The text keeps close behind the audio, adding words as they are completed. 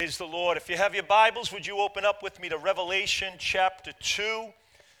Praise the Lord. If you have your Bibles, would you open up with me to Revelation chapter 2?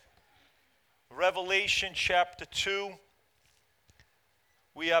 Revelation chapter 2.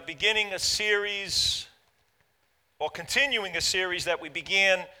 We are beginning a series, or continuing a series that we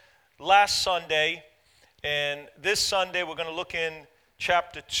began last Sunday. And this Sunday we're going to look in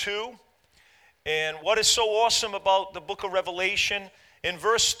chapter 2. And what is so awesome about the book of Revelation, in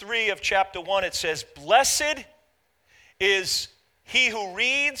verse 3 of chapter 1, it says, "Blessed is he who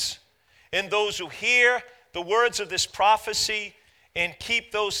reads and those who hear the words of this prophecy and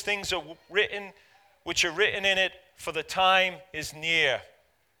keep those things which are written in it, for the time is near."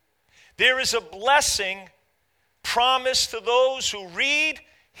 There is a blessing promised to those who read,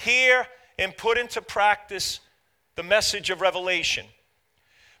 hear, and put into practice the message of Revelation.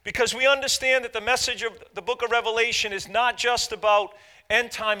 Because we understand that the message of the book of Revelation is not just about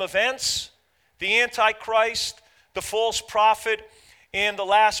end-time events, the Antichrist, the false prophet, and the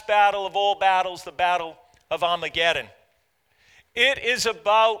last battle of all battles, the battle of Armageddon. It is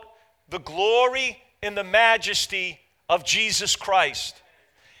about the glory and the majesty of Jesus Christ,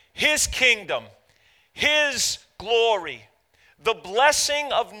 His kingdom, His glory, the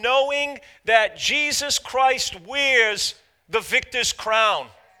blessing of knowing that Jesus Christ wears the victor's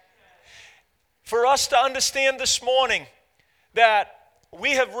crown. For us to understand this morning that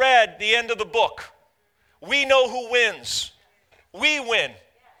we have read the end of the book, we know who wins. We win.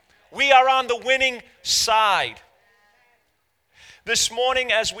 We are on the winning side. This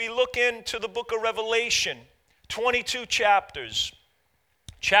morning, as we look into the book of Revelation, 22 chapters,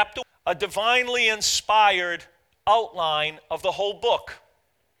 a divinely inspired outline of the whole book.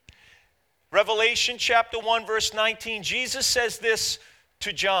 Revelation chapter 1, verse 19, Jesus says this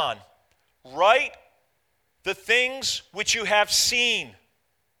to John, "Write the things which you have seen."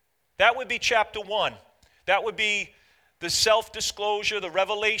 That would be chapter 1. That would be the self-disclosure, the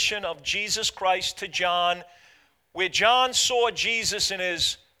revelation of Jesus Christ to John, where John saw Jesus in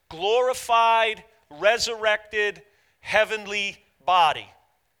his glorified, resurrected, heavenly body.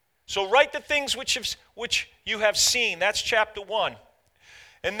 So write the things which you have seen. That's chapter 1.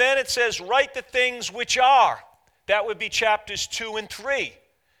 And then it says, write the things which are. That would be chapters 2 and 3,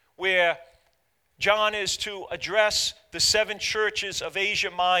 where John is to address the 7 churches of Asia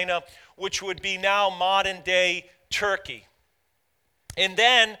Minor, which would be now modern-day Turkey. And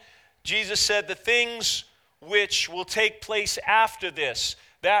then Jesus said the things which will take place after this,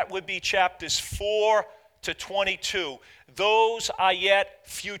 that would be chapters 4 to 22. Those are yet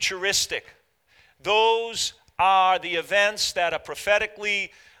futuristic. Those are the events that are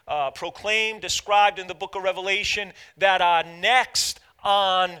prophetically proclaimed, described in the book of Revelation, that are next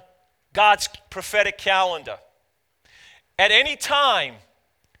on God's prophetic calendar. At any time,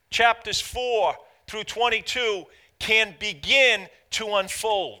 chapters 4 through 22 can begin to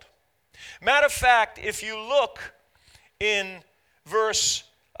unfold. Matter of fact, if you look in verse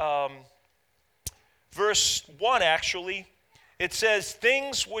 1, actually, it says,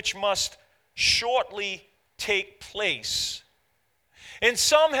 things which must shortly take place. And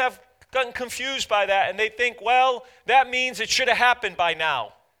some have gotten confused by that, and they think, well, that means it should have happened by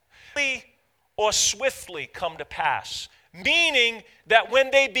now. Or swiftly come to pass. Meaning that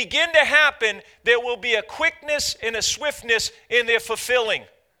when they begin to happen, there will be a quickness and a swiftness in their fulfilling.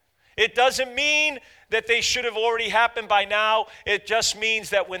 It doesn't mean that they should have already happened by now. It just means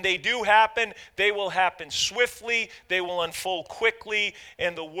that when they do happen, they will happen swiftly, they will unfold quickly,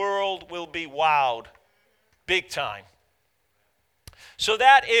 and the world will be wowed big time. So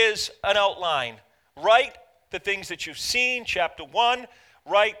that is an outline. Write the things that you've seen, chapter 1.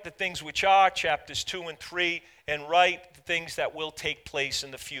 Write the things which are, chapters 2 and 3, and write the things that will take place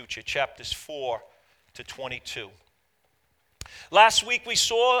in the future, chapters 4 to 22. Last week we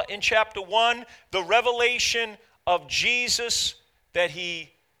saw in chapter 1 the revelation of Jesus that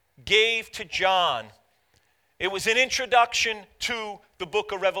he gave to John. It was an introduction to the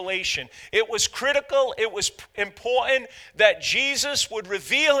book of Revelation. It was critical, it was important that Jesus would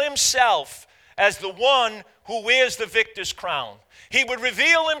reveal himself as the one who wears the victor's crown. He would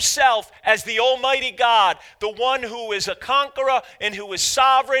reveal himself as the Almighty God, the one who is a conqueror and who is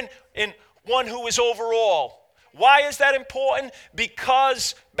sovereign and one who is over all. Why is that important?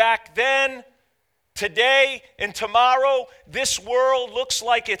 Because back then, today, and tomorrow, this world looks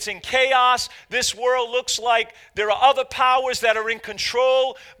like it's in chaos. This world looks like there are other powers that are in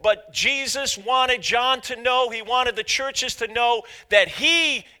control. But Jesus wanted John to know, he wanted the churches to know that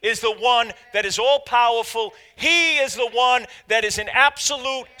he is the one that is all-powerful. He is the one that is in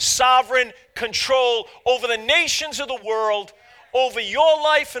absolute sovereign control over the nations of the world, over your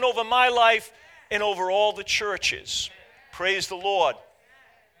life and over my life, and over all the churches. Praise the Lord.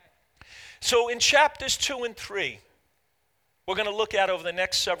 So in chapters 2 and 3, we're going to look at over the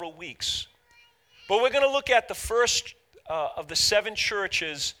next several weeks. But we're going to look at the first of the 7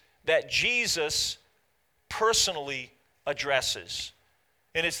 churches that Jesus personally addresses.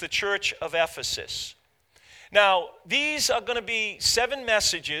 And it's the church of Ephesus. Now, these are going to be 7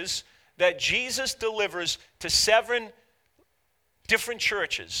 messages that Jesus delivers to 7 different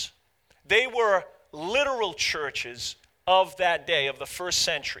churches. They were literal churches of that day, of the first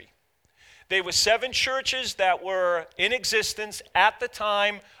century. They were 7 churches that were in existence at the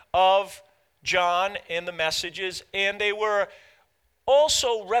time of John and the messages, and they were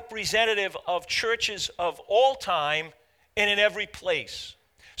also representative of churches of all time and in every place.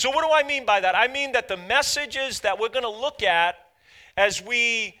 So what do I mean by that? I mean that the messages that we're going to look at as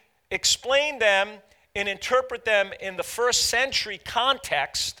we explain them and interpret them in the first century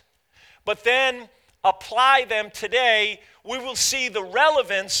context, but then apply them today, we will see the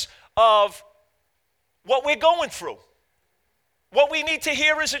relevance of what we're going through, what we need to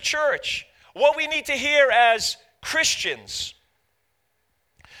hear as a church, what we need to hear as Christians.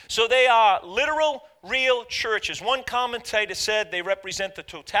 So they are literal, real churches. One commentator said they represent the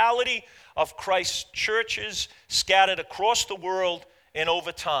totality of Christ's churches scattered across the world and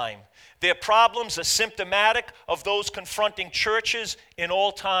over time. Their problems are symptomatic of those confronting churches in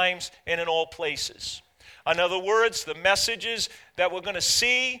all times and in all places. In other words, the messages that we're going to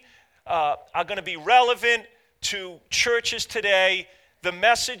see are going to be relevant to churches today. The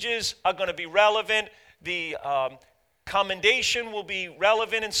messages are going to be relevant. The commendation will be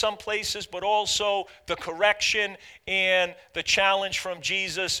relevant in some places, but also the correction and the challenge from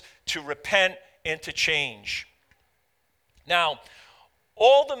Jesus to repent and to change. Now,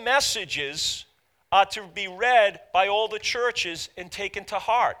 all the messages are to be read by all the churches and taken to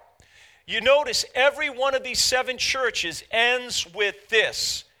heart. You notice every one of these 7 churches ends with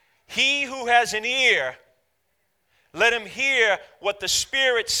this: he who has an ear, let him hear what the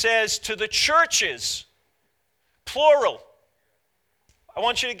Spirit says to the churches. Plural. I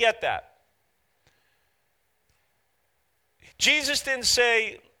want you to get that. Jesus didn't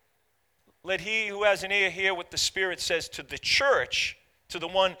say, let he who has an ear hear what the Spirit says to the church, to the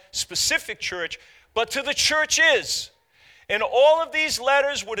one specific church, but to the churches. And all of these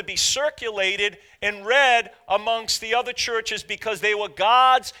letters were to be circulated and read amongst the other churches because they were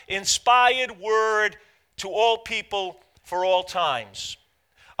God's inspired word to all people for all times.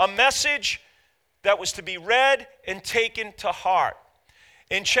 A message that was to be read and taken to heart.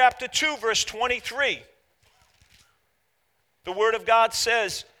 In chapter 2, verse 23, the Word of God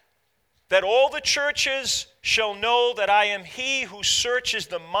says that all the churches shall know that I am he who searches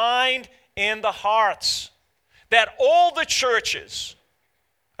the mind and the hearts. That all the churches,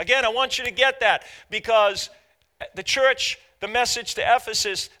 again, I want you to get that, because the church, the message to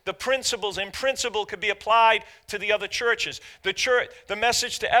Ephesus, the principles in principle could be applied to the other churches. The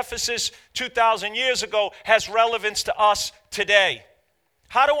message to Ephesus 2,000 years ago has relevance to us today.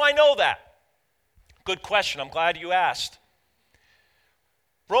 How do I know that? Good question. I'm glad you asked.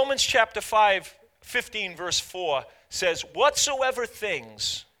 Romans chapter 15, verse 4 says, whatsoever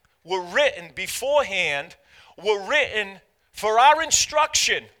things were written beforehand were written for our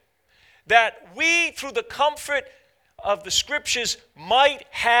instruction, that we, through the comfort of the Scriptures, might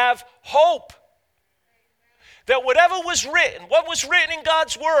have hope. That whatever was written, what was written in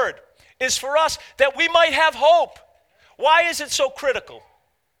God's Word, is for us that we might have hope. Why is it so critical?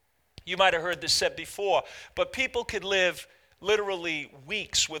 You might have heard this said before, but people could live literally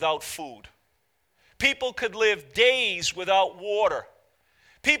weeks without food. People could live days without water.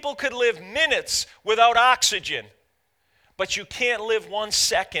 People could live minutes without oxygen. But you can't live 1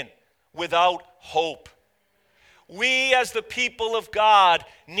 second without hope. We as the people of God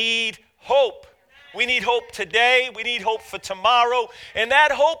need hope. We need hope today. We need hope for tomorrow. And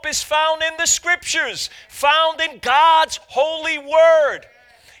that hope is found in the Scriptures, found in God's holy word.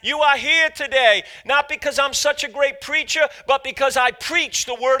 You are here today, not because I'm such a great preacher, but because I preach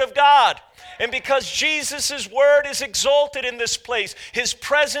the word of God. And because Jesus' word is exalted in this place, his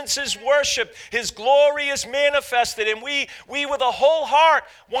presence is worshiped, his glory is manifested, and we with a whole heart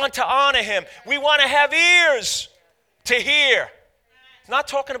want to honor him. We want to have ears to hear. I'm not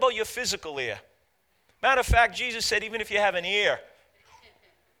talking about your physical ear. Matter of fact, Jesus said even if you have an ear,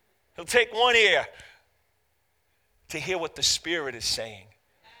 he'll take one ear to hear what the Spirit is saying.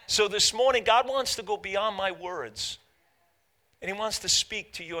 So this morning, God wants to go beyond my words, and he wants to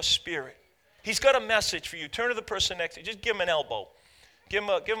speak to your spirit. He's got a message for you. Turn to the person next to you. Just give him an elbow. Give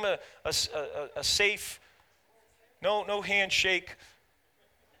him a safe, no handshake,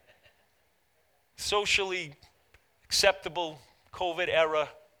 socially acceptable COVID era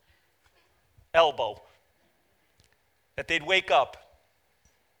elbow, that they'd wake up.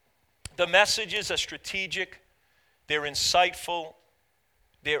 The messages are strategic, they're insightful,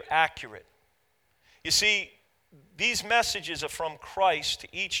 they're accurate. You see, these messages are from Christ to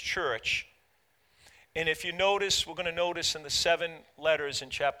each church. And if you notice, we're going to notice in the 7 letters in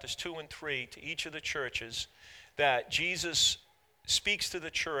chapters 2 and 3 to each of the churches that Jesus speaks to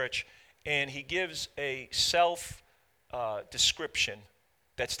the church and he gives a self-description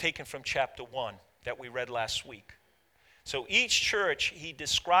that's taken from chapter 1 that we read last week. So each church, he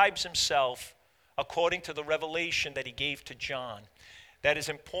describes himself according to the revelation that he gave to John. That is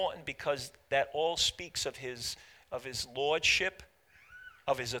important because that all speaks of his lordship,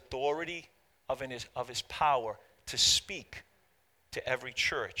 of his authority, of his power to speak to every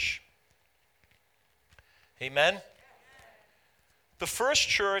church. Amen? The first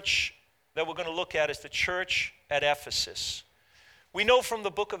church that we're going to look at is the church at Ephesus. We know from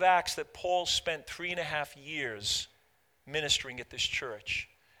the book of Acts that Paul spent 3.5 years ministering at this church.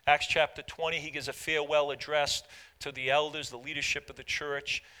 Acts chapter 20, he gives a farewell address to the elders, the leadership of the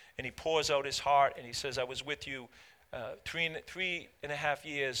church, and he pours out his heart and he says, I was with you 3.5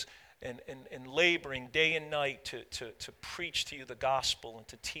 years and laboring day and night to preach to you the gospel and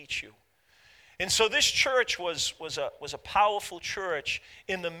to teach you. And so this church was a powerful church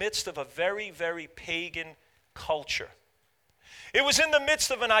in the midst of a very, very pagan culture. It was in the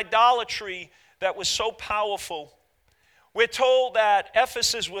midst of an idolatry that was so powerful. We're told that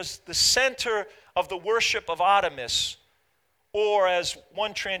Ephesus was the center of the worship of Artemis, or as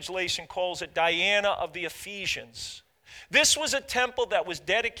one translation calls it, Diana of the Ephesians. This was a temple that was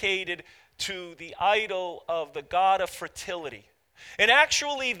dedicated to the idol of the god of fertility. And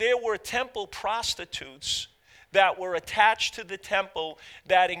actually, there were temple prostitutes that were attached to the temple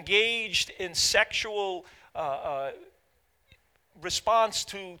that engaged in sexual response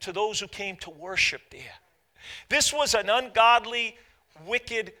to those who came to worship there. This was an ungodly,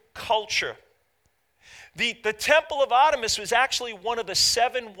 wicked culture. The temple of Artemis was actually one of the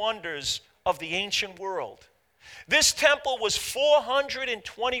 7 wonders of the ancient world. This temple was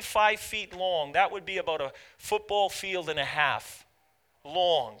 425 feet long. That would be about a football field and a half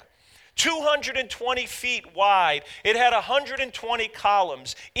long. 220 feet wide. It had 120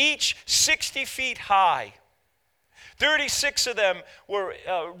 columns, each 60 feet high. 36 of them were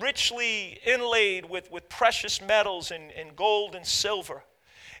richly inlaid with precious metals and gold and silver.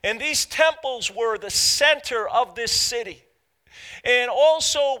 And these temples were the center of this city. And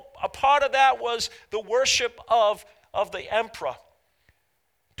also a part of that was the worship of the emperor.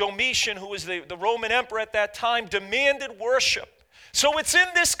 Domitian, who was the Roman emperor at that time, demanded worship. So it's in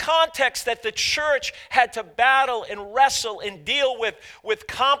this context that the church had to battle and wrestle and deal with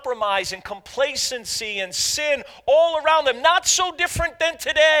compromise and complacency and sin all around them. Not so different than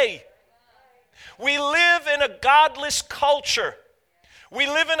today. We live in a godless culture. We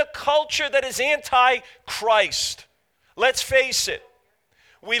live in a culture that is anti-Christ. Let's face it.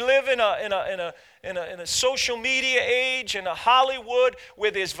 We live in a social media age, in a Hollywood where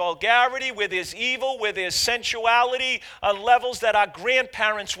there's vulgarity, where there's evil, where there's sensuality on levels that our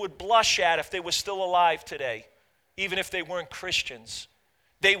grandparents would blush at if they were still alive today, even if they weren't Christians.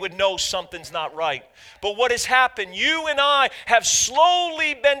 They would know something's not right. But what has happened, you and I have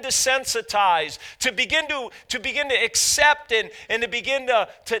slowly been desensitized to begin to accept and to begin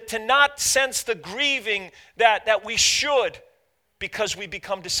to not sense the grieving that we should, because we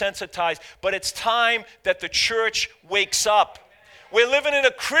become desensitized. But it's time that the church wakes up. We're living in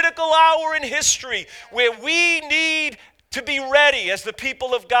a critical hour in history where we need to be ready as the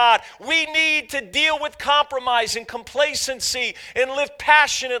people of God. We need to deal with compromise and complacency and live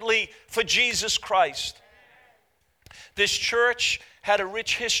passionately for Jesus Christ. This church had a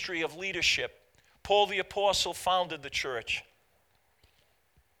rich history of leadership. Paul the Apostle founded the church.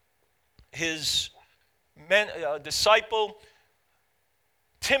 His disciple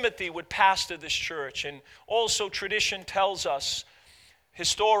Timothy would pastor this church. And also tradition tells us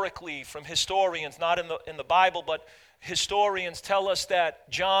historically from historians, not in the Bible, but historians tell us that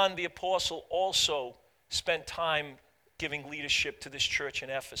John the Apostle also spent time giving leadership to this church in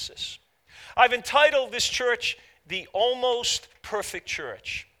Ephesus. I've entitled this church the Almost Perfect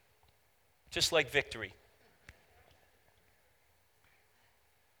Church, just like Victory.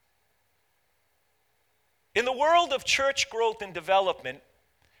 In the world of church growth and development,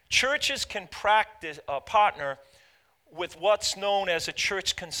 churches can partner with what's known as a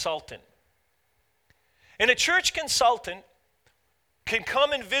church consultant. And a church consultant can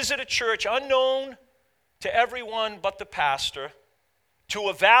come and visit a church unknown to everyone but the pastor to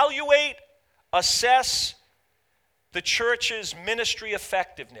evaluate, assess the church's ministry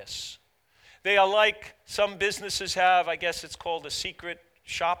effectiveness. They are like some businesses have, I guess it's called a secret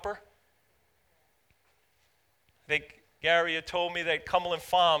shopper. Gary had told me that Cumberland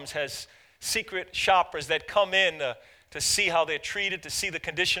Farms has secret shoppers that come in to see how they're treated, to see the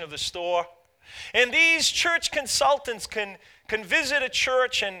condition of the store. And these church consultants can visit a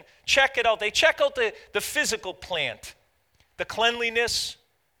church and check it out. They check out the physical plant, the cleanliness,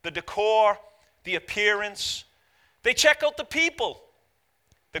 the decor, the appearance. They check out the people,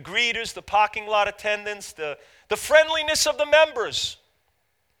 the greeters, the parking lot attendants, the friendliness of the members.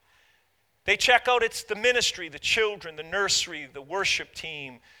 They check out the ministry, the children, the nursery, the worship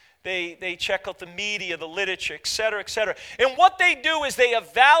team. They check out the media, the literature, et cetera, et cetera. And what they do is they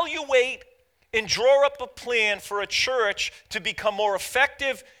evaluate and draw up a plan for a church to become more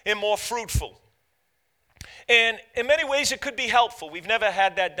effective and more fruitful. And in many ways, it could be helpful. We've never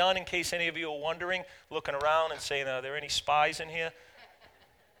had that done, in case any of you are wondering, looking around and saying, are there any spies in here?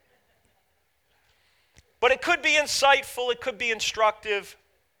 But it could be insightful, it could be instructive,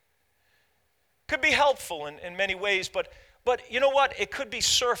 could be helpful in many ways, but you know what? It could be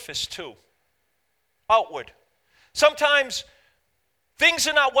surface too, outward. Sometimes things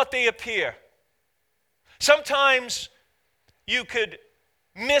are not what they appear. Sometimes you could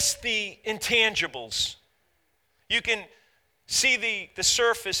miss the intangibles. You can see the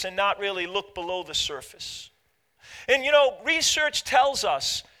surface and not really look below the surface. And you know, research tells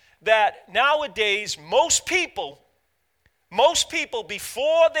us that nowadays most people,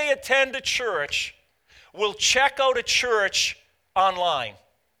 before they attend a church, will check out a church online.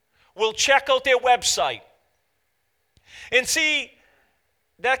 Will check out their website. And see,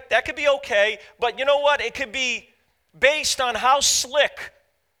 that could be okay, but you know what? It could be based on how slick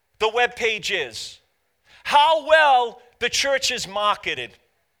the web page is, how well the church is marketed,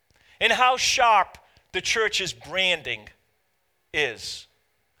 and how sharp the church's branding is.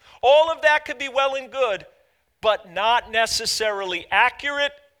 All of that could be well and good, but not necessarily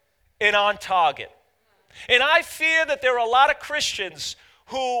accurate and on target. And I fear that there are a lot of Christians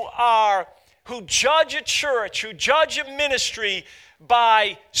who judge a church, who judge a ministry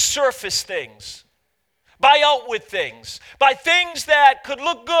by surface things, by outward things, by things that could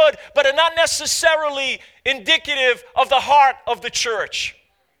look good but are not necessarily indicative of the heart of the church.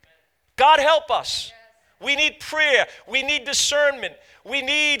 God help us. We need prayer. We need discernment. We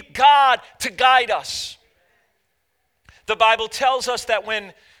need God to guide us. The Bible tells us that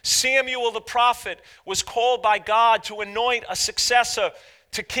when Samuel the prophet was called by God to anoint a successor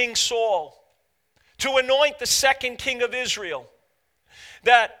to King Saul, to anoint the second king of Israel,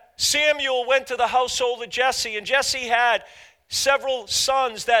 that Samuel went to the household of Jesse, and Jesse had several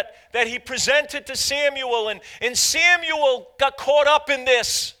sons that he presented to Samuel, and Samuel got caught up in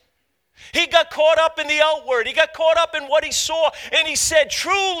this. He got caught up in the outward. He got caught up in what he saw, and he said,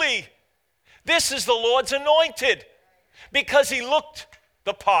 truly, this is the Lord's anointed, because he looked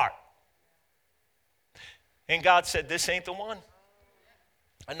the part. And God said, this ain't the one.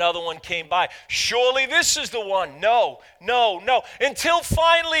 Another one came by. Surely this is the one. No. Until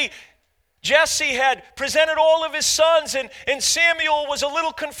finally Jesse had presented all of his sons, and Samuel was a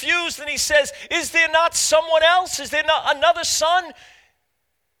little confused, and he says, is there not someone else? Is there not another son?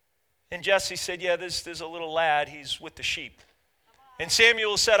 And Jesse said, yeah, there's a little lad. He's with the sheep. And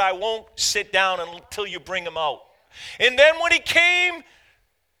Samuel said, I won't sit down until you bring him out. And then when he came,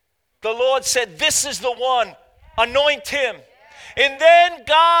 the Lord said, this is the one. Anoint him. And then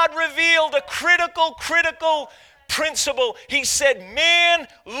God revealed a critical principle. He said, man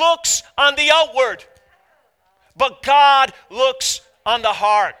looks on the outward, but God looks on the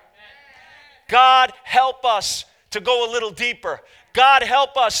heart. God help us to go a little deeper. God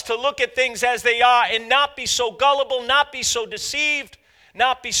help us to look at things as they are and not be so gullible, not be so deceived,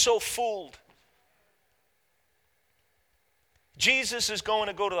 not be so fooled. Jesus is going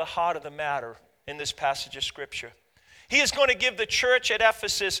to go to the heart of the matter in this passage of Scripture. He is going to give the church at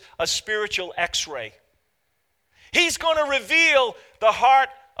Ephesus a spiritual x-ray. He's going to reveal the heart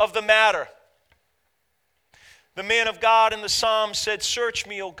of the matter. The man of God in the Psalm said, search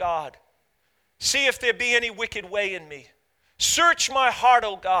me, O God. See if there be any wicked way in me. Search my heart,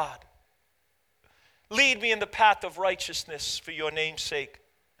 O God. Lead me in the path of righteousness for your name's sake.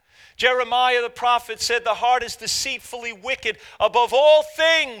 Jeremiah the prophet said, the heart is deceitfully wicked above all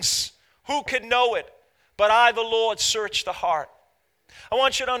things. Who can know it? But I, the Lord, search the heart. I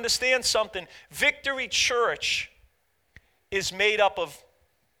want you to understand something. Victory Church is made up of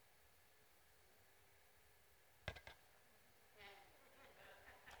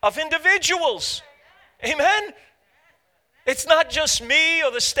individuals. Amen? It's not just me or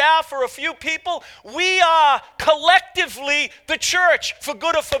the staff or a few people. We are collectively the church, for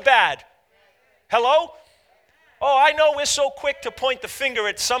good or for bad. Hello? Oh, I know we're so quick to point the finger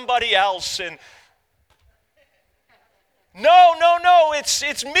at somebody else. And no,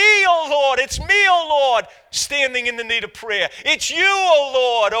 it's me, oh Lord, it's me, oh Lord, standing in the need of prayer. It's you,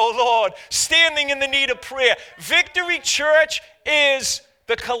 oh Lord, standing in the need of prayer. Victory Church is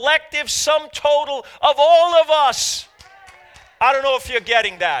the collective sum total of all of us. I don't know if you're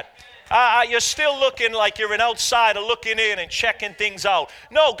getting that. You're still looking like you're an outsider looking in and checking things out.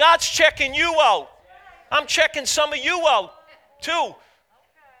 No, God's checking you out. I'm checking some of you out too.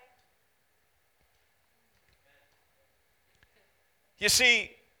 You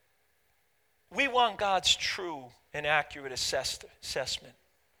see, we want God's true and accurate assessment,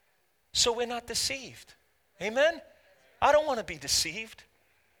 so we're not deceived. Amen? I don't want to be deceived.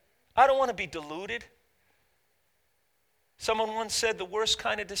 I don't want to be deluded. Someone once said the worst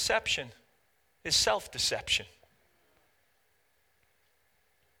kind of deception is self-deception.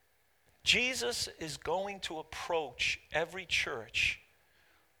 Jesus is going to approach every church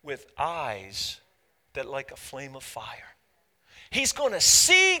with eyes that like a flame of fire. He's going to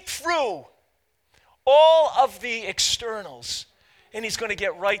see through all of the externals, and he's going to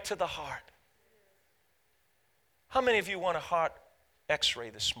get right to the heart. How many of you want a heart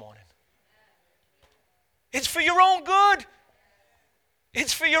x-ray this morning? It's for your own good.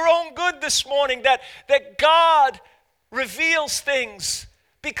 It's for your own good this morning that God reveals things.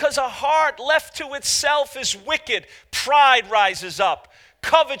 Because a heart left to itself is wicked. Pride rises up.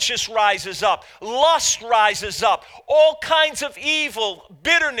 Covetous rises up. Lust rises up. All kinds of evil,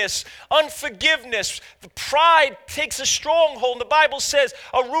 bitterness, unforgiveness. The pride takes a stronghold. And the Bible says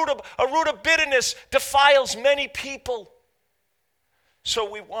a root of bitterness defiles many people. So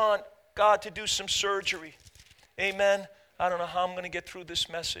we want God to do some surgery. Amen. I don't know how I'm going to get through this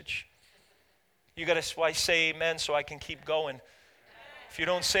message. You got to say amen so I can keep going. If you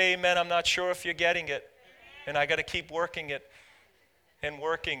don't say amen, I'm not sure if you're getting it. And I got to keep working it and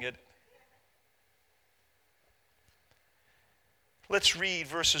working it. Let's read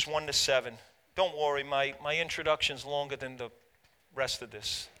verses 1 to 7. Don't worry, my introduction's longer than the rest of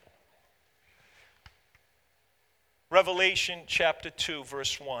this. Revelation chapter 2,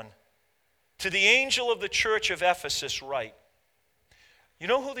 verse 1. To the angel of the church of Ephesus write. You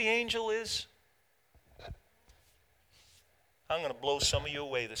know who the angel is? I'm going to blow some of you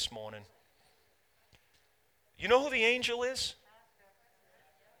away this morning. You know who the angel is?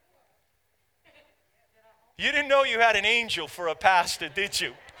 You didn't know you had an angel for a pastor, did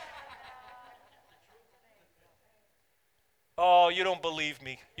you? Oh, you don't believe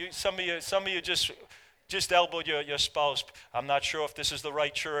me. Some of you just elbowed your spouse. I'm not sure if this is the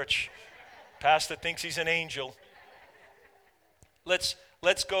right church. Pastor thinks he's an angel. Let's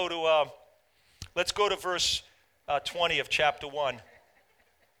go to verse 20 of chapter 1.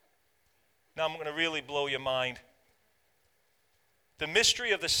 Now I'm going to really blow your mind. The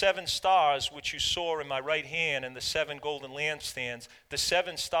mystery of the 7 stars which you saw in my right hand and the 7 golden lampstands, the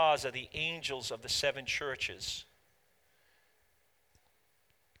 7 stars are the angels of the 7 churches.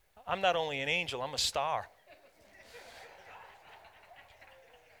 I'm not only an angel, I'm a star.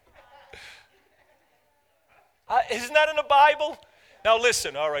 Isn't that in the Bible? Now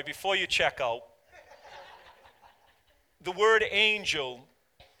listen, all right, before you check out, the word angel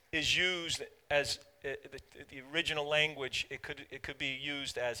is used as, the original language, it could be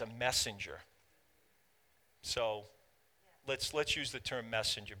used as a messenger. So let's use the term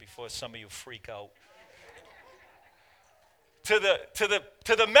messenger before some of you freak out. To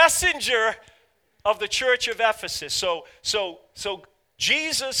the messenger of the church of Ephesus. So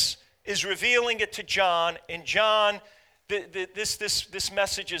Jesus is revealing it to John, and John, this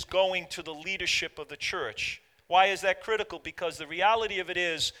message is going to the leadership of the church. Why is that critical? Because the reality of it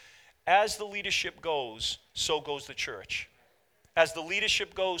is, as the leadership goes, so goes the church. As the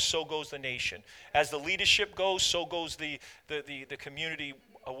leadership goes, so goes the nation. As the leadership goes, so goes the community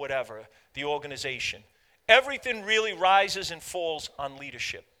or whatever, the organization. Everything really rises and falls on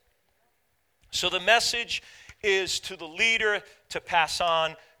leadership. So the message is to the leader to pass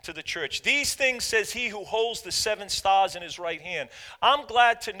on to the church. These things says he who holds the 7 stars in his right hand. I'm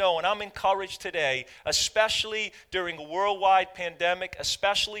glad to know, and I'm encouraged today, especially during a worldwide pandemic,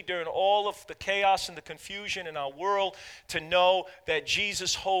 especially during all of the chaos and the confusion in our world, to know that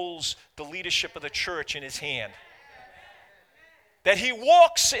Jesus holds the leadership of the church in his hand. That he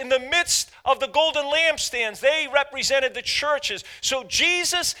walks in the midst of the golden lampstands. They represented the churches. So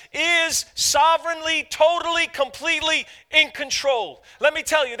Jesus is sovereignly, totally, completely in control. Let me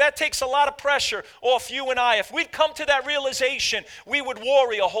tell you, that takes a lot of pressure off you and I. If we'd come to that realization, we would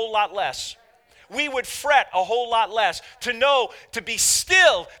worry a whole lot less. we would fret a whole lot less. To know, to be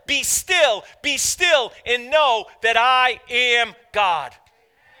still, be still, be still, and know that I am God.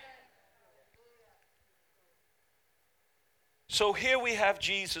 So here we have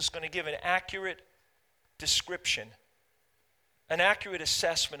Jesus going to give an accurate description, an accurate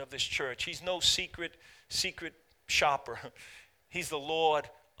assessment of this church. He's no secret shopper. He's the Lord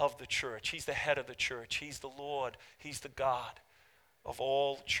of the church. He's the head of the church. He's the Lord. He's the God of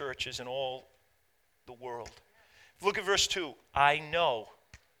all churches in all the world. Look at verse 2. I know.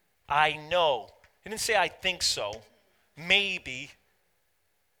 I know. He didn't say I think so. Maybe.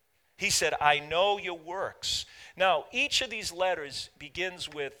 He said, I know your works. Now, each of these letters begins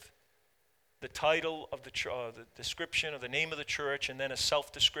with the title of the description of the name of the church, and then a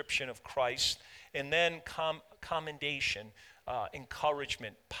self-description of Christ, and then commendation,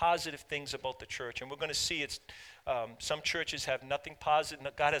 encouragement, positive things about the church. And we're going to see it's some churches have nothing positive.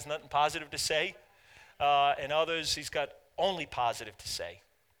 God has nothing positive to say, and others He's got only positive to say.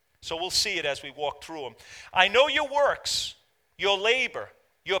 So we'll see it as we walk through them. I know your works, your labor,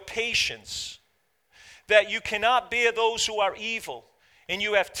 your patience, that you cannot bear those who are evil, and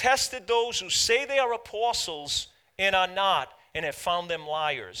you have tested those who say they are apostles and are not, and have found them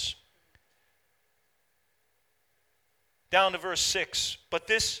liars. Down to verse 6. But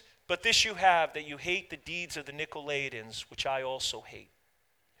this you have, that you hate the deeds of the Nicolaitans, which I also hate.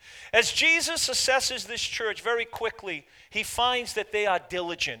 As Jesus assesses this church very quickly, He finds that they are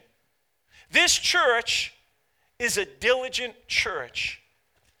diligent. This church is a diligent church.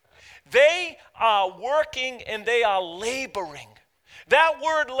 They are working and they are laboring. That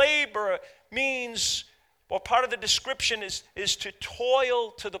word labor means, or part of the description is to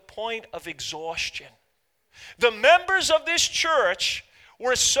toil to the point of exhaustion. The members of this church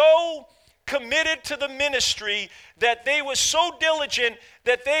were so committed to the ministry that they were so diligent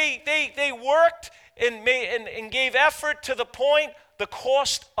that they worked and gave effort to the point, the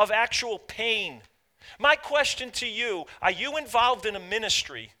cost of actual pain. My question to you, are you involved in a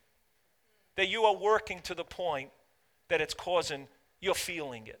ministry that you are working to the point that it's causing, you're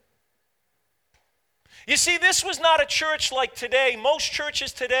feeling it? You see, this was not a church like today. Most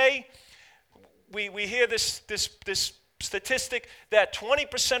churches today, we hear this statistic that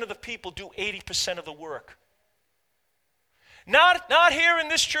 20% of the people do 80% of the work. Not here in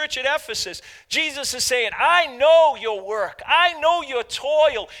this church at Ephesus. Jesus is saying, I know your work. I know your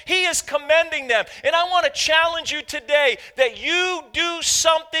toil. He is commending them. And I want to challenge you today that you do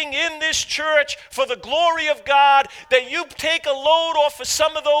something in this church for the glory of God, that you take a load off of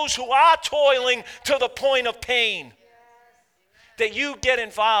some of those who are toiling to the point of pain. That you get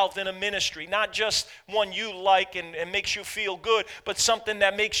involved in a ministry, not just one you like and makes you feel good, but something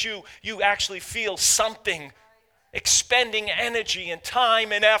that makes you actually feel something. Expending energy and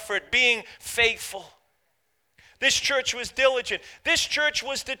time and effort, being faithful. This church was diligent. This church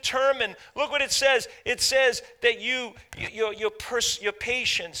was determined. Look what it says. It says that your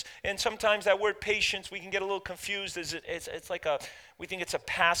patience, and sometimes that word patience we can get a little confused. It's like we think it's a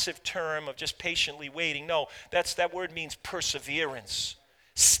passive term of just patiently waiting. No, that word means perseverance,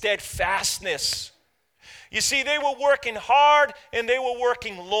 steadfastness. You see, they were working hard and they were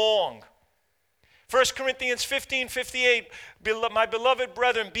working long. 1 Corinthians 15:58, my beloved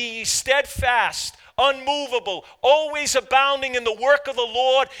brethren, be ye steadfast, unmovable, always abounding in the work of the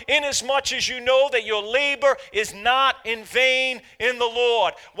Lord, inasmuch as you know that your labor is not in vain in the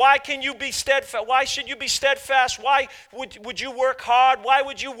Lord. Why can you be steadfast? Why should you be steadfast? Why would you work hard? Why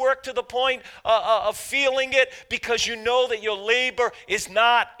would you work to the point of feeling it? Because you know that your labor is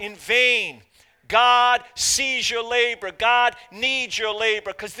not in vain. God sees your labor. God needs your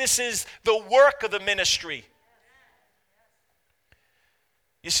labor because this is the work of the ministry.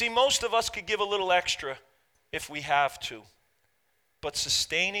 You see, most of us could give a little extra if we have to, but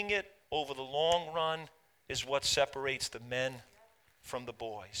sustaining it over the long run is what separates the men from the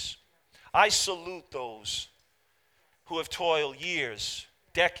boys. I salute those who have toiled years,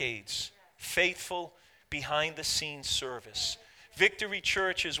 decades, faithful behind-the-scenes service. Victory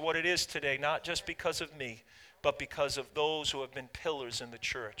Church is what it is today, not just because of me, but because of those who have been pillars in the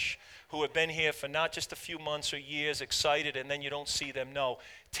church, who have been here for not just a few months or years, excited, and then you don't see them. No,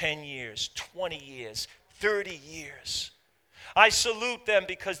 10 years, 20 years, 30 years. I salute them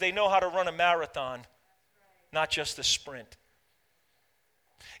because they know how to run a marathon, not just a sprint.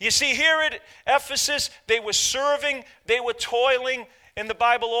 You see, here at Ephesus, they were serving, they were toiling, and the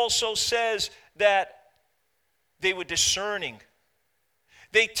Bible also says that they were discerning.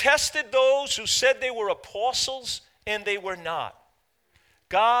 They tested those who said they were apostles, and they were not.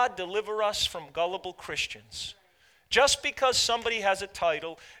 God, deliver us from gullible Christians. Just because somebody has a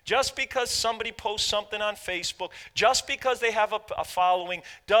title, just because somebody posts something on Facebook, just because they have a following,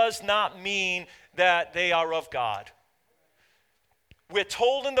 does not mean that they are of God. We're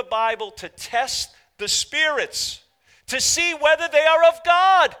told in the Bible to test the spirits, to see whether they are of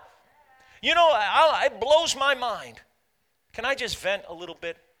God. You know, it blows my mind. Can I just vent a little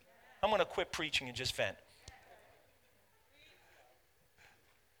bit? I'm going to quit preaching and just vent.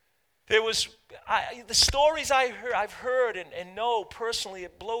 There was, the stories I've heard and know personally,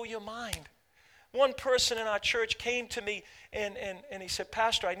 it blow your mind. One person in our church came to me and he said,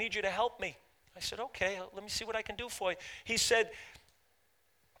 Pastor, I need you to help me. I said, okay, let me see what I can do for you. He said,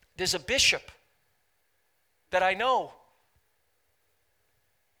 there's a bishop that I know.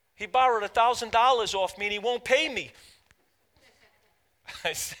 He borrowed $1,000 off me and he won't pay me.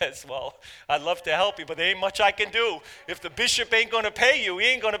 I says, well, I'd love to help you, but there ain't much I can do. If the bishop ain't going to pay you, he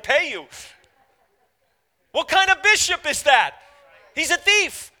ain't going to pay you. What kind of bishop is that? He's a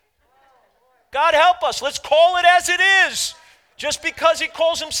thief. God help us. Let's call it as it is. Just because he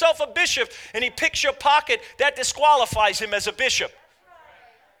calls himself a bishop and he picks your pocket, that disqualifies him as a bishop.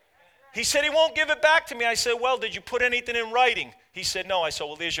 He said he won't give it back to me. I said, well, did you put anything in writing? He said, no. I said,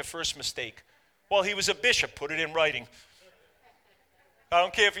 well, there's your first mistake. Well, he was a bishop. Put it in writing. I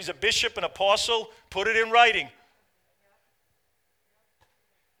don't care if he's a bishop, an apostle, put it in writing.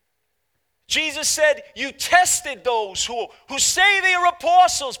 Jesus said, you tested those who say they are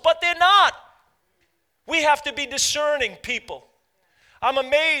apostles, but they're not. We have to be discerning people. I'm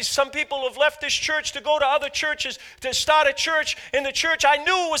amazed some people have left this church to go to other churches, to start a church. In the church, I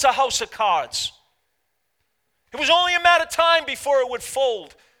knew it was a house of cards. It was only a matter of time before it would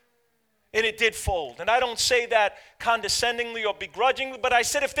fold. And it did fold. And I don't say that condescendingly or begrudgingly, but I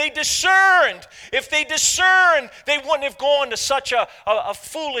said if they discerned, they wouldn't have gone to such a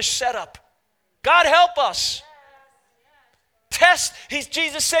foolish setup. God help us.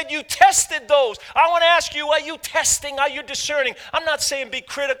 Jesus said you tested those. I want to ask you, are you testing? Are you discerning? I'm not saying be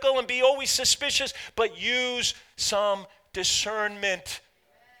critical and be always suspicious, but use some discernment.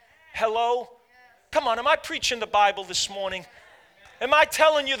 Hello? Come on, am I preaching the Bible this morning? Am I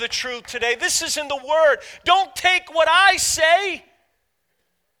telling you the truth today? This is in the Word. Don't take what I say,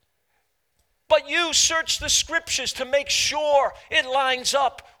 but you search the Scriptures to make sure it lines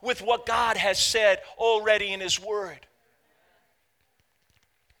up with what God has said already in His Word.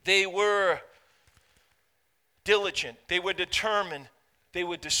 They were diligent. They were determined. They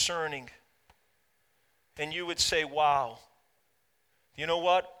were discerning. And you would say, wow. You know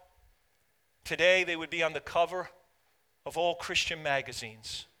what? Today they would be on the cover of all Christian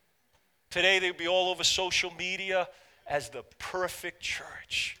magazines. Today they would be all over social media as the perfect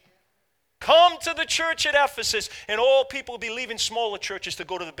church. Come to the church at Ephesus, and all people will be leaving smaller churches to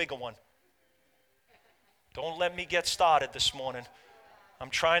go to the bigger one. Don't let me get started this morning. I'm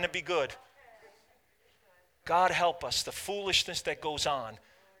trying to be good. God help us, the foolishness that goes on.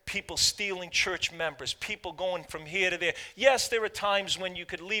 People stealing church members, people going from here to there. Yes, there are times when you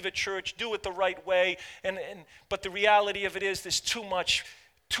could leave a church, do it the right way, but the reality of it is there's too much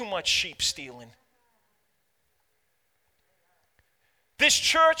sheep stealing. This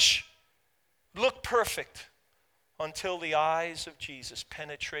church looked perfect until the eyes of Jesus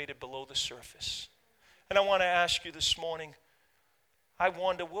penetrated below the surface. And I want to ask you this morning, I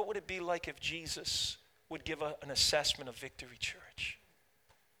wonder what would it be like if Jesus would give an assessment of Victory Church?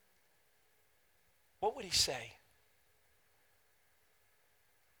 What would he say?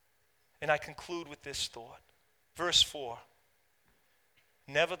 And I conclude with this thought. Verse 4.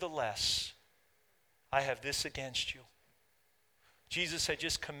 Nevertheless, I have this against you. Jesus had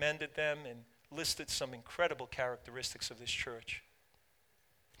just commended them and listed some incredible characteristics of this church.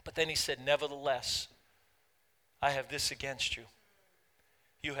 But then he said, nevertheless, I have this against you.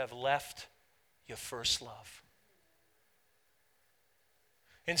 You have left your first love.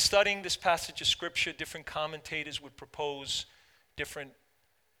 In studying this passage of Scripture, different commentators would propose different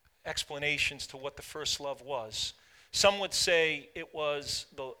explanations to what the first love was. Some would say it was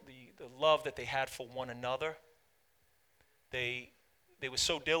the love that they had for one another. They were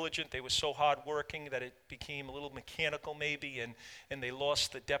so diligent, they were so hardworking that it became a little mechanical maybe, and they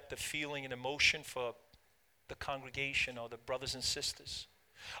lost the depth of feeling and emotion for the congregation or the brothers and sisters.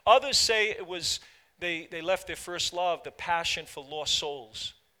 Others say it was they left their first love, the passion for lost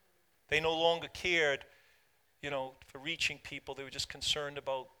souls. They no longer cared, for reaching people. They were just concerned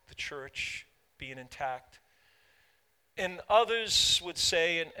about the church being intact. And others would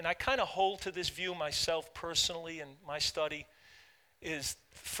say, and I kind of hold to this view myself personally in my study, is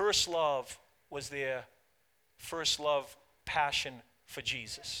first love was their first love passion for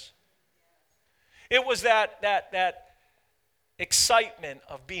Jesus. It was that excitement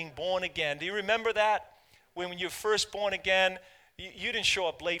of being born again. Do you remember that? When you were first born again, you didn't show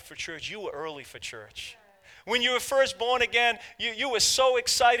up late for church. You were early for church. When you were first born again, you were so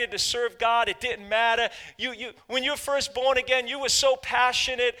excited to serve God, it didn't matter. When you were first born again, you were so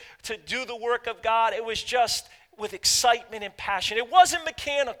passionate to do the work of God. It was just with excitement and passion. It wasn't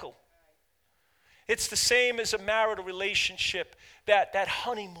mechanical. It's the same as a marital relationship, that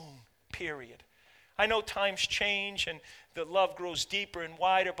honeymoon period. I know times change and the love grows deeper and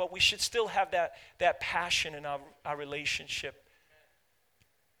wider, but we should still have that passion in our relationship.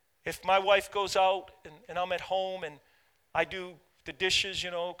 If my wife goes out and I'm at home and I do the dishes,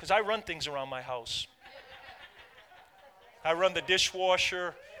 because I run things around my house. I run the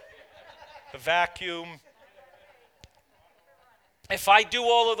dishwasher, the vacuum. If I do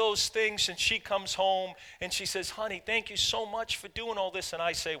all of those things and she comes home and she says, honey, thank you so much for doing all this. And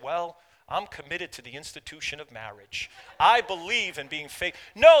I say, well, I'm committed to the institution of marriage. I believe in being faithful.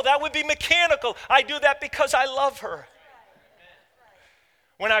 No, that would be mechanical. I do that because I love her.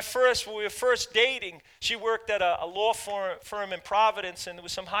 When we were first dating, she worked at a law firm in Providence, and there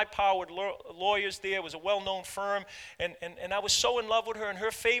was some high-powered lawyers there. It was a well-known firm, and I was so in love with her, and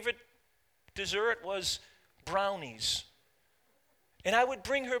her favorite dessert was brownies. And I would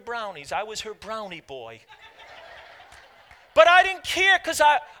bring her brownies. I was her brownie boy. But I didn't care because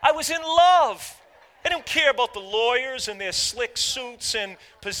I was in love. I didn't care about the lawyers and their slick suits and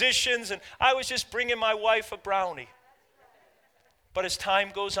positions, and I was just bringing my wife a brownie. But as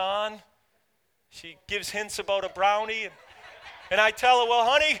time goes on, she gives hints about a brownie, and I tell her, well,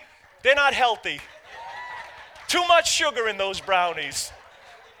 honey, they're not healthy. Too much sugar in those brownies.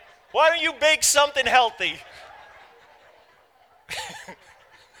 Why don't you bake something healthy?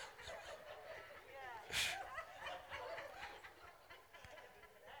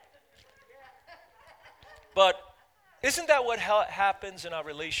 But isn't that what happens in our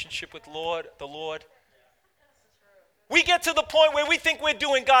relationship with the Lord? We get to the point where we think we're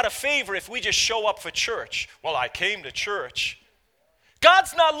doing God a favor if we just show up for church. Well, I came to church.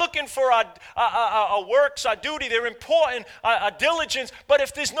 God's not looking for our works, our duty. They're important, our diligence. But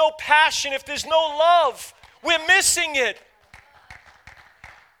if there's no passion, if there's no love, we're missing it.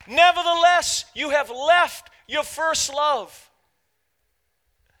 Nevertheless, you have left your first love.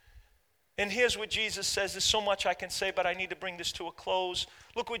 And here's what Jesus says. There's so much I can say, but I need to bring this to a close.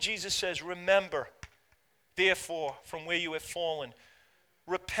 Look what Jesus says. Remember, therefore, from where you have fallen,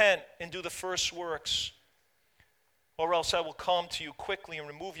 repent and do the first works, or else I will come to you quickly and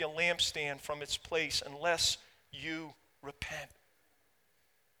remove your lampstand from its place unless you repent.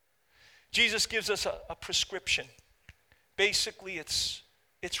 Jesus gives us a prescription. Basically, it's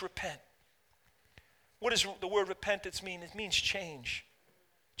repent. What does the word repentance mean? It means change.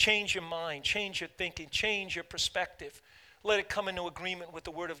 Change your mind, change your thinking, change your perspective. Let it come into agreement with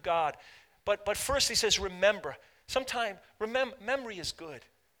the Word of God. But first he says, remember. Sometimes memory is good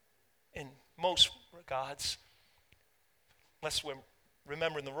in most regards, unless we're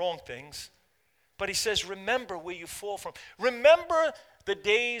remembering the wrong things. But he says, remember where you fall from. Remember the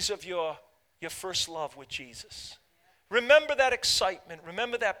days of your first love with Jesus. Remember that excitement.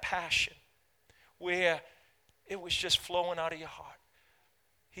 Remember that passion where it was just flowing out of your heart.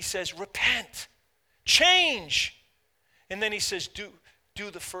 He says, repent, change. And then he says, do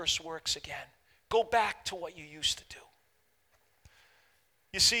the first works again. Go back to what you used to do.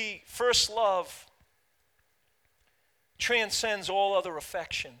 You see, first love transcends all other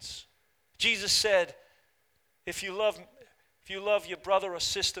affections. Jesus said, if you love your brother or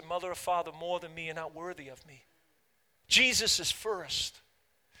sister, mother or father more than me, you're not worthy of me. Jesus is first.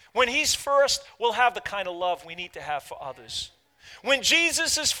 When he's first, we'll have the kind of love we need to have for others. When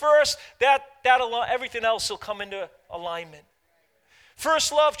Jesus is first, everything else will come into alignment.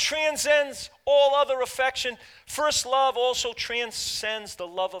 First love transcends all other affection. First love also transcends the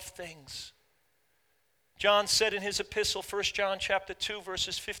love of things. John said in his epistle, 1 John chapter 2,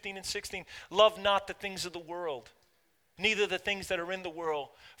 verses 15 and 16, love not the things of the world, neither the things that are in the world.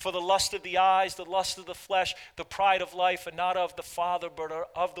 For the lust of the eyes, the lust of the flesh, the pride of life, are not of the Father, but are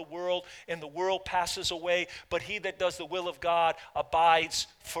of the world. And the world passes away, but he that does the will of God abides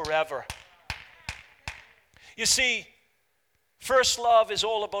forever. You see, first love is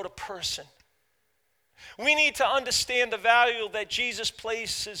all about a person. We need to understand the value that Jesus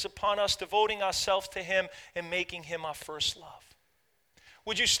places upon us, devoting ourselves to him and making him our first love.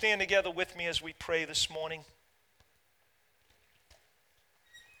 Would you stand together with me as we pray this morning?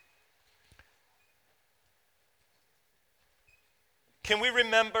 Can we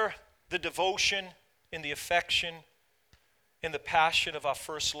remember the devotion and the affection and the passion of our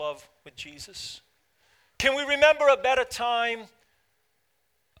first love with Jesus? Can we remember a better time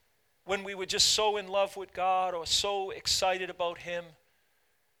when we were just so in love with God or so excited about Him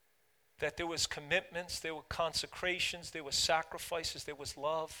that there was commitments, there were consecrations, there were sacrifices, there was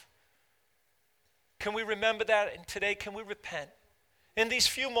love? Can we remember that? And today, can we repent? In these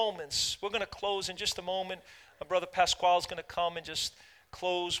few moments, we're going to close in just a moment. My brother Pasquale is going to come and just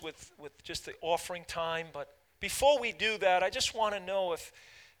close with just the offering time. But before we do that, I just want to know if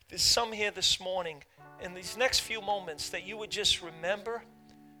there's some here this morning in these next few moments that you would just remember,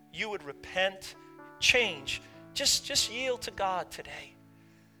 you would repent, change. Just yield to God today.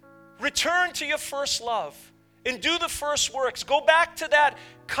 Return to your first love and do the first works. Go back to that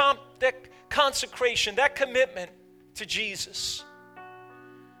consecration, that commitment to Jesus.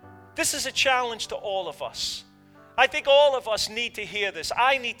 This is a challenge to all of us. I think all of us need to hear this.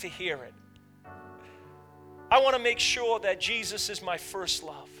 I need to hear it. I want to make sure that Jesus is my first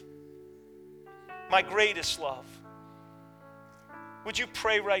love, my greatest love. Would you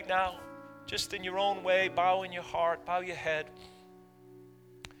pray right now, just in your own way, bow in your heart, bow your head.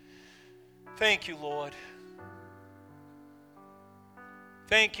 Thank you, Lord.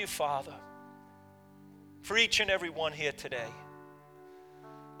 Thank you, Father, for each and every one here today.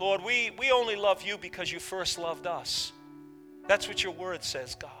 Lord, we only love you because you first loved us. That's what your word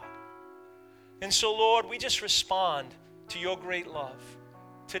says, God. And so, Lord, we just respond to your great love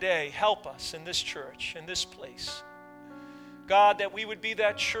today. Help us in this church, in this place. God, that we would be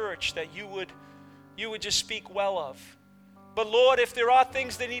that church that you would just speak well of. But Lord, if there are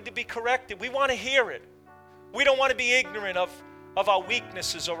things that need to be corrected, we want to hear it. We don't want to be ignorant of our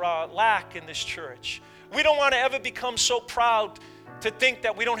weaknesses or our lack in this church. We don't want to ever become so proud to think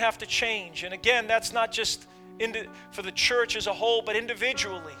that we don't have to change. And again, that's not just for the church as a whole, but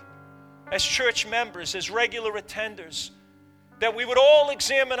individually, as church members, as regular attenders, that we would all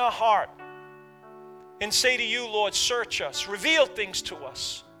examine our heart and say to you, Lord, search us, reveal things to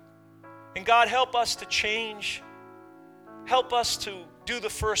us. And God, help us to change. Help us to do the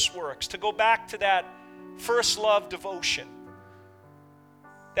first works, to go back to that first love devotion,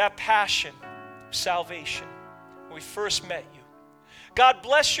 that passion of salvation when we first met you. God,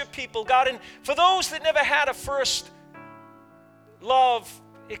 bless your people, God. And for those that never had a first love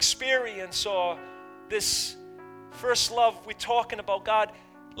experience or this first love we're talking about, God,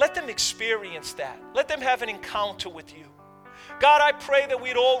 let them experience that. Let them have an encounter with you. God, I pray that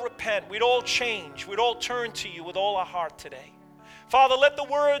we'd all repent, we'd all change, we'd all turn to you with all our heart today. Father, let the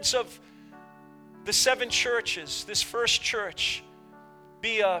words of the 7 churches, this first church,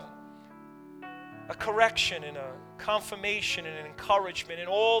 be a correction and a confirmation and an encouragement in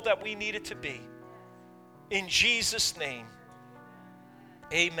all that we need it to be. In Jesus' name,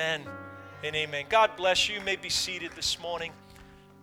 amen and amen. God bless you. You may be seated this morning.